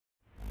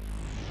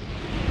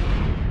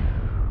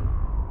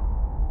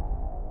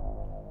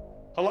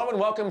Hello and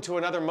welcome to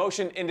another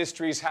Motion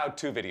Industries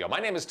how-to video. My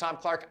name is Tom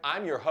Clark,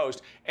 I'm your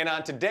host, and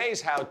on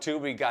today's how-to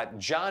we got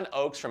John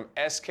Oakes from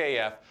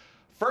SKF.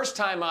 First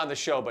time on the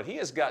show, but he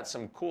has got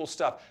some cool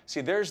stuff.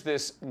 See, there's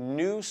this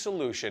new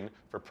solution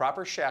for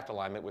proper shaft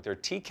alignment with their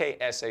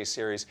TKSA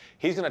Series.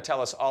 He's going to tell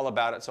us all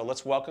about it, so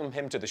let's welcome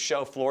him to the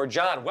show floor.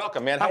 John,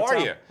 welcome, man. How are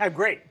you? I'm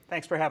great.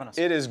 Thanks for having us.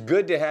 It is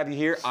good to have you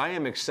here. I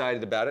am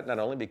excited about it, not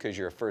only because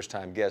you're a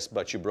first-time guest,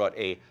 but you brought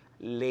a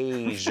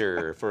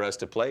laser for us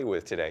to play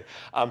with today.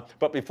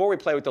 But before we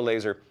play with the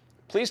laser,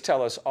 please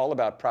tell us all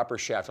about proper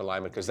shaft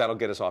alignment, because that'll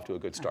get us off to a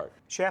good start.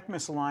 Shaft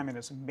misalignment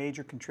is a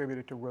major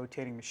contributor to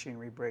rotating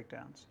machinery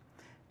breakdowns.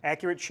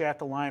 Accurate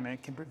shaft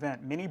alignment can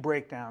prevent many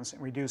breakdowns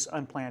and reduce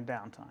unplanned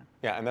downtime.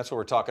 Yeah, and that's what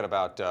we're talking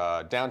about.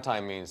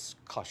 Downtime means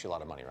costs you a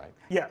lot of money, right?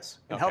 Yes,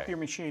 and help your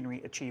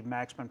machinery achieve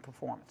maximum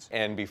performance.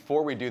 And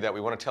before we do that, we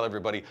want to tell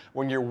everybody,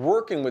 when you're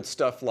working with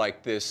stuff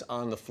like this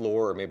on the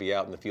floor or maybe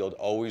out in the field,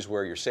 always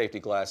wear your safety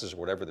glasses or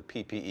whatever the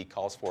PPE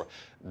calls for.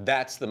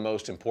 That's the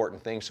most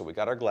important thing. So we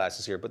got our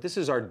glasses here, but this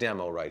is our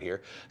demo right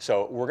here.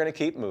 So we're going to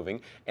keep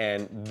moving.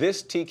 And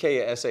this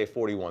TKSA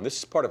 41, this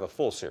is part of a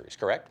full series,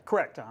 correct?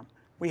 Correct, Tom.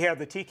 We have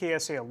the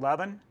TKSA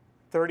 11,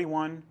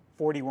 31,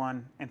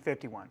 41, and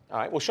 51. All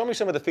right, well, show me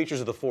some of the features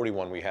of the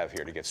 41 we have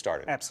here to get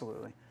started.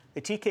 Absolutely.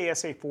 The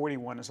TKSA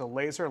 41 is a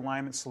laser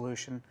alignment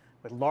solution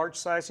with large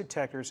size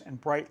detectors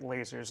and bright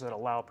lasers that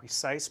allow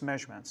precise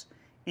measurements,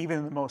 even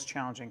in the most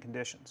challenging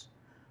conditions.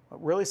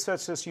 What really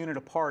sets this unit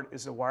apart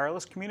is the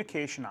wireless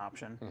communication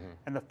option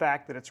and the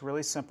fact that it's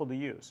really simple to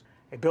use.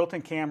 A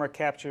built-in camera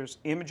captures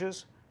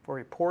images for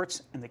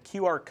reports, and the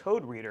QR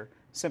code reader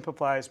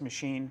simplifies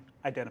machine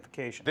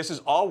identification. This is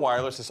all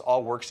wireless. This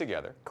all works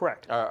together.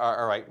 Correct.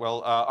 All right.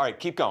 Well, all right.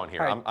 Keep going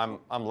here. Right.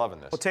 I'm loving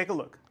this. Well, take a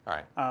look. All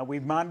right.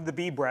 We've mounted the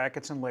B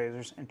brackets and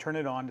lasers and turned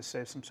it on to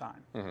save some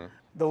time.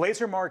 The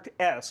laser marked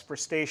S for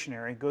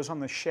stationary goes on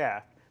the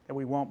shaft that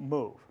we won't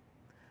move.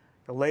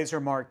 The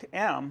laser marked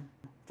M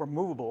for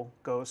movable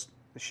goes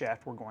the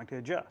shaft we're going to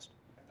adjust.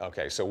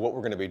 Okay, so what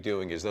we're going to be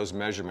doing is those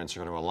measurements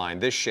are going to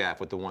align this shaft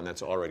with the one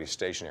that's already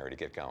stationary to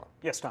get going.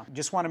 Yes, Tom.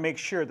 Just want to make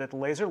sure that the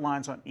laser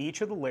lines on each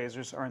of the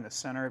lasers are in the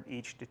center of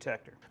each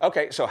detector.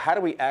 Okay, so how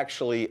do we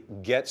actually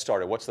get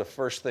started? What's the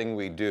first thing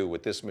we do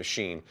with this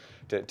machine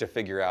to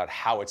figure out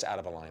how it's out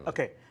of alignment?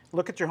 Okay,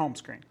 look at your home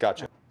screen.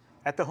 Gotcha.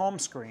 At the home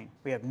screen,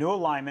 we have new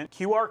alignment,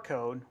 QR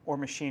code, or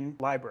machine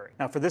library.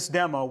 Now for this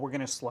demo, we're going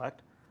to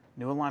select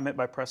new alignment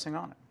by pressing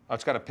on it. Oh,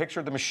 it's got a picture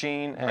of the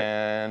machine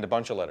and a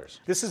bunch of letters.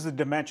 This is the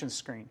dimensions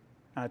screen.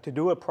 To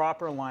do a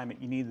proper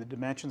alignment, you need the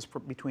dimensions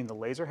between the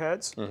laser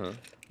heads,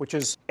 which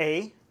is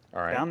A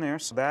down there.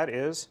 So that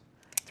is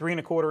 3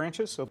 1/4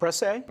 inches. So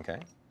press A.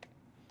 Okay.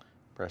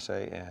 Press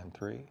A and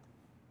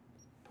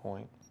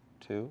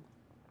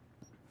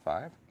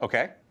 3.25.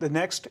 Okay. The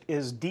next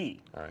is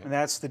D. All right. And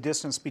that's the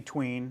distance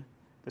between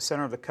the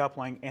center of the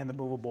coupling and the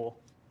movable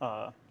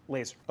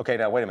laser. Okay,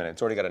 now wait a minute.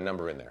 It's already got a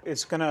number in there.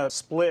 It's going to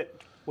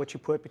split what you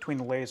put between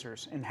the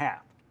lasers in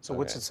half. So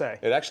what's it say?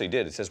 It actually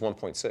did. It says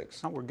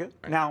 1.6. Oh, we're good.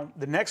 Right. Now,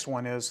 the next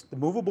one is the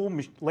movable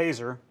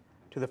laser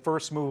to the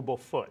first movable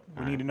foot.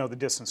 We need to know the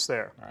distance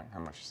there. All right, how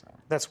much is that?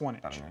 That's 1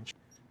 About inch. an inch.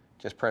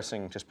 Just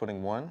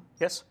putting 1?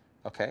 Yes.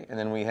 Okay, and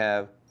then we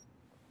have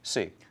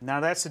C. Now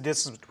that's the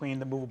distance between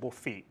the movable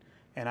feet.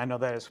 And I know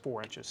that is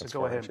 4 inches. So That's go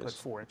 4 ahead and inches.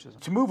 put 4 inches.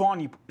 To move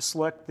on, you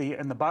select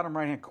in the bottom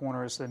right-hand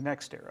corner is the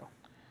next arrow.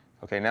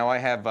 Okay, now I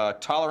have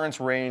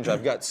tolerance range.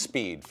 I've got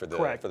speed for the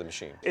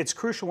machine. It's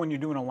crucial when you're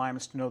doing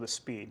alignments to know the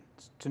speed,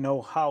 to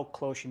know how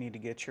close you need to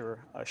get your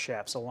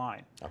shafts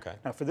aligned. Okay.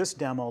 Now for this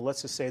demo,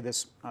 let's just say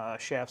this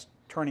shaft's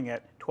turning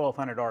at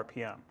 1200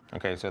 RPM.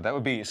 Okay, so that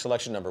would be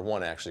selection number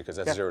 1 actually, because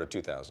that's 0 to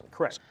 2000.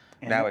 Correct.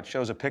 And now it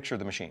shows a picture of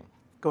the machine.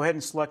 Go ahead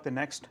and select the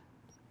next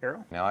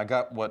arrow. Now I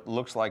got what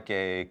looks like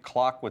a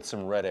clock with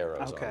some red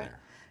arrows on there.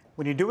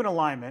 When you do an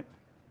alignment,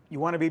 you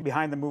want to be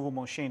behind the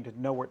movable machine to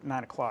know where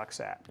 9 o'clock's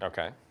at.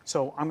 Okay.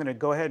 So I'm going to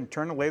go ahead and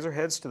turn the laser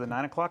heads to the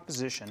 9 o'clock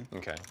position.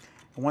 Okay.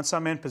 And once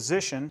I'm in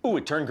position... Ooh,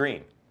 it turned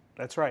green.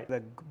 That's right.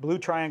 The blue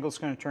triangle is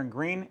going to turn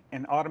green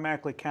and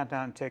automatically count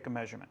down and take a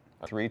measurement.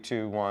 3,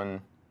 2,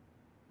 1.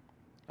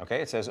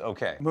 Okay, it says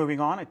okay. Moving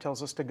on, it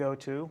tells us to go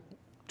to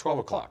 12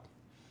 o'clock.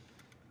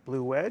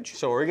 Blue wedge.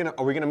 So are we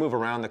gonna move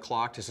around the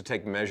clock just to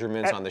take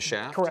measurements on the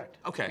shaft? Correct.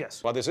 Okay.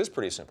 Yes. Well, this is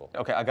pretty simple.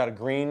 Okay, I got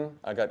green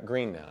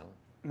now.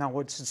 Now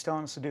what's it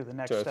telling us to do, the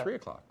next To step? 3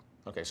 o'clock.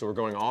 Okay, so we're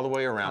going all the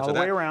way around. All the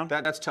way around.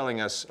 That's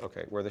telling us,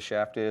 okay, where the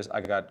shaft is.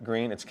 I got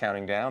green, it's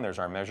counting down. There's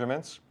our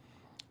measurements.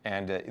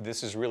 And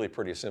this is really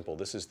pretty simple.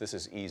 This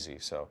is easy,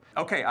 so.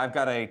 Okay, I've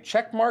got a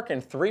check mark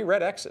and 3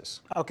 red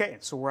X's. Okay,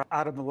 so we're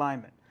out of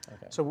alignment.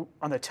 Okay. So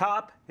on the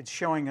top, it's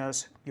showing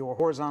us your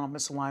horizontal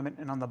misalignment,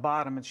 and on the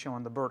bottom, it's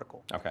showing the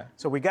vertical. Okay.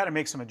 So we got to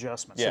make some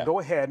adjustments. Yeah. So go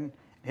ahead and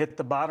hit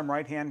the bottom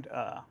right-hand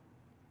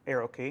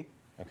arrow key.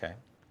 Okay.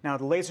 Now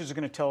the lasers are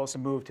going to tell us to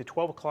move to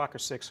 12 o'clock or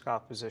 6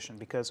 o'clock position,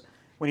 because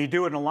when you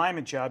do an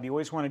alignment job, you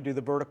always want to do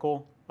the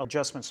vertical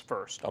adjustments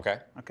first. Okay.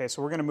 Okay,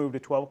 so we're going to move to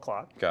 12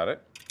 o'clock. Got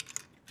it.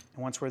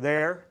 And once we're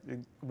there, the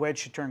wedge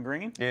should turn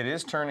green. It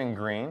is turning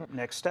green.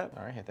 Next step.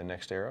 All right, hit the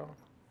next arrow.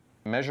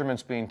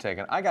 Measurements being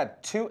taken. I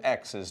got 2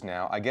 X's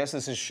now. I guess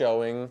this is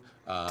showing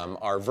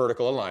our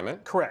vertical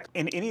alignment. Correct.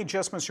 And any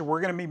adjustments that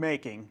we're going to be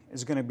making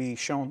is going to be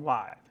shown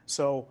live.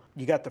 So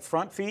you got the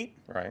front feet,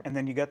 right, and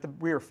then you got the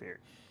rear feet.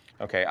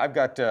 Okay, I've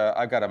got a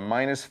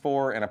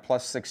 -4 and a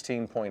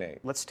 +16.8.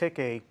 Let's take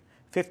a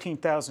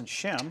 15,000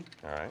 shim.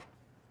 All right.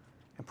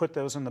 And put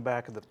those in the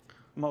back of the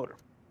motor.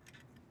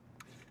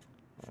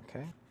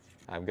 Okay,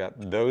 I've got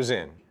those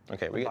in.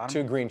 Okay, we got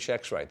bottom. 2 green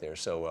checks right there,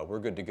 so we're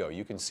good to go.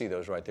 You can see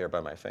those right there by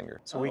my finger.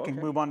 So we can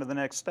move on to the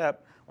next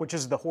step, which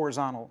is the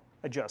horizontal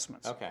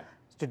adjustments. Okay.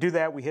 To do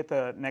that, we hit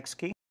the next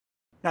key.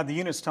 Now the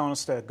unit's telling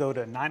us to go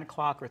to 9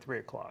 o'clock or 3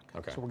 o'clock.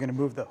 Okay. So we're going to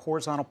move the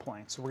horizontal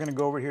plane. So we're going to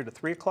go over here to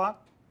 3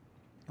 o'clock.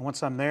 And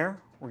once I'm there,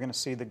 we're going to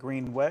see the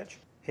green wedge.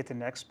 Hit the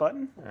next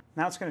button. Right.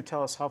 Now it's going to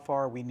tell us how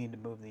far we need to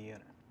move the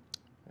unit.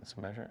 Let's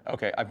measure.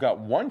 Okay, I've got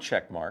 1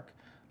 check mark,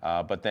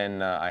 but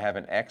then I have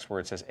an X where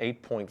it says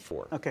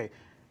 8.4. Okay.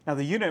 Now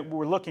the unit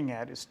we're looking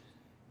at is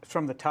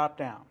from the top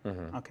down.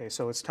 Okay,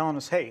 so it's telling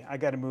us, hey, I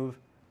got to move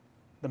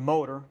the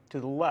motor to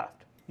the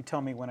left. You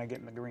tell me when I get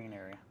in the green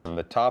area. From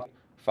the top,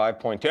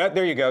 5.2.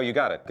 There you go. You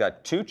got it.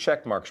 Got 2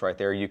 check marks right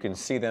there. You can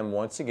see them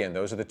once again.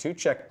 Those are the 2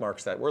 check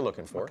marks that we're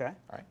looking for. Okay.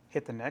 All right.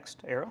 Hit the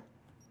next arrow.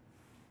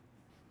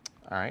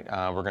 All right.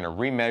 We're going to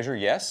remeasure.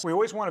 Yes. We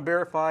always want to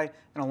verify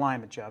an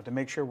alignment job to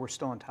make sure we're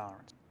still in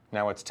tolerance.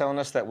 Now it's telling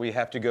us that we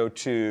have to go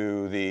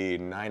to the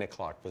 9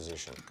 o'clock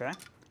position. Okay.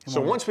 So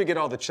once we get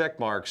all the check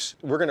marks,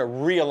 we're going to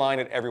realign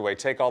it every way.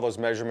 Take all those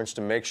measurements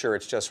to make sure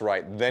it's just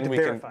right. Then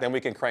we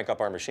can crank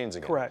up our machines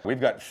again. Correct. We've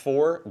got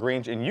 4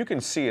 green, and you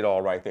can see it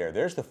all right there.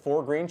 There's the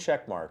 4 green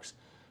check marks.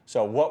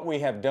 So what we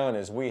have done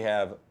is we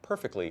have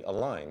perfectly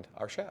aligned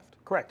our shaft.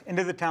 Correct.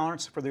 Into the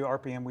tolerance for the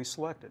RPM we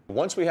selected.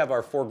 Once we have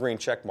our 4 green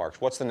check marks,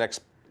 what's the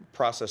next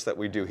process that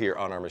we do here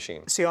on our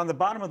machine? See, on the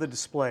bottom of the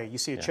display, you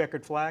see a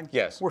checkered flag?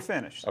 Yes. We're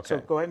finished. Okay. So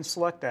go ahead and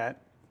select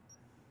that,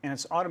 and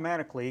it's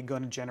automatically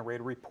going to generate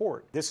a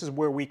report. This is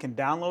where we can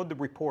download the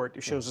report.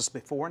 It shows us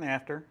before and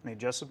after, and the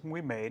adjustment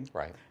we made.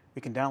 Right.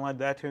 We can download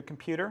that to a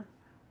computer,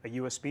 a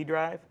USB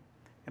drive,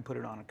 and put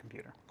it on a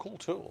computer. Cool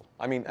tool.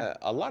 I mean,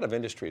 a lot of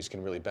industries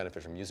can really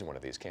benefit from using one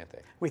of these, can't they?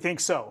 We think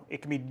so.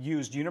 It can be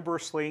used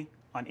universally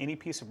on any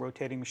piece of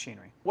rotating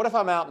machinery. What if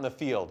I'm out in the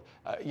field?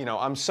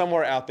 I'm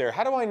somewhere out there.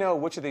 How do I know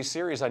which of these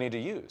series I need to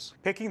use?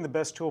 Picking the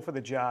best tool for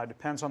the job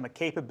depends on the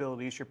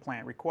capabilities your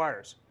plant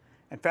requires,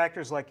 and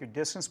factors like your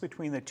distance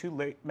between the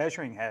 2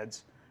 measuring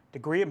heads,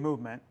 degree of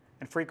movement,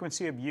 and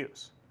frequency of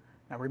use.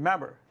 Now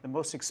remember, the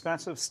most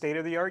expensive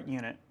state-of-the-art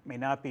unit may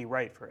not be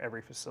right for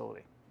every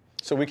facility.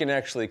 So we can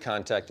actually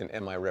contact an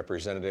MI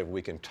representative,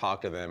 we can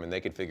talk to them, and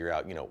they can figure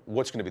out,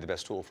 what's going to be the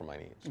best tool for my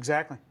needs.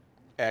 Exactly.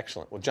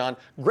 Excellent. Well, John,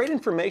 great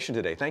information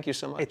today. Thank you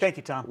so much. Hey, thank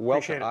you, Tom. Welcome.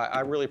 Appreciate it.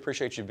 I really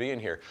appreciate you being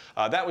here.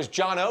 That was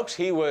John Oakes.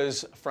 He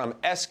was from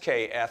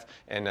SKF,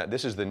 and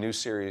this is the new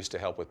series to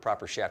help with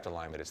proper shaft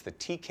alignment. It's the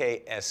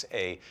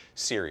TKSA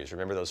Series.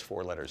 Remember those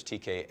 4 letters,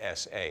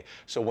 TKSA.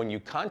 So when you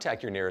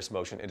contact your nearest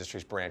Motion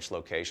Industries branch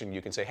location,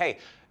 you can say, hey,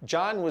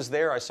 John was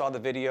there. I saw the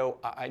video.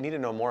 I need to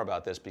know more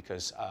about this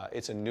because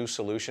it's a new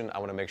solution. I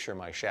want to make sure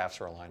my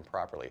shafts are aligned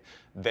properly.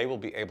 They will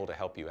be able to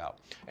help you out.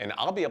 And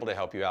I'll be able to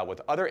help you out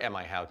with other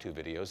MiHow2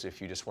 videos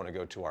if you just want to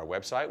go to our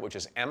website, which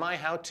is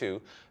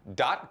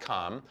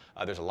MiHow2.com.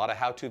 There's a lot of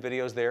how-to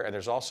videos there, and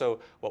there's also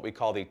what we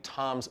call the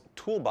Tom's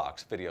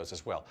Toolbox videos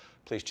as well.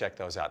 Please check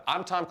those out.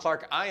 I'm Tom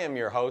Clark. I am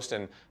your host,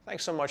 and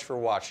thanks so much for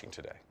watching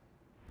today.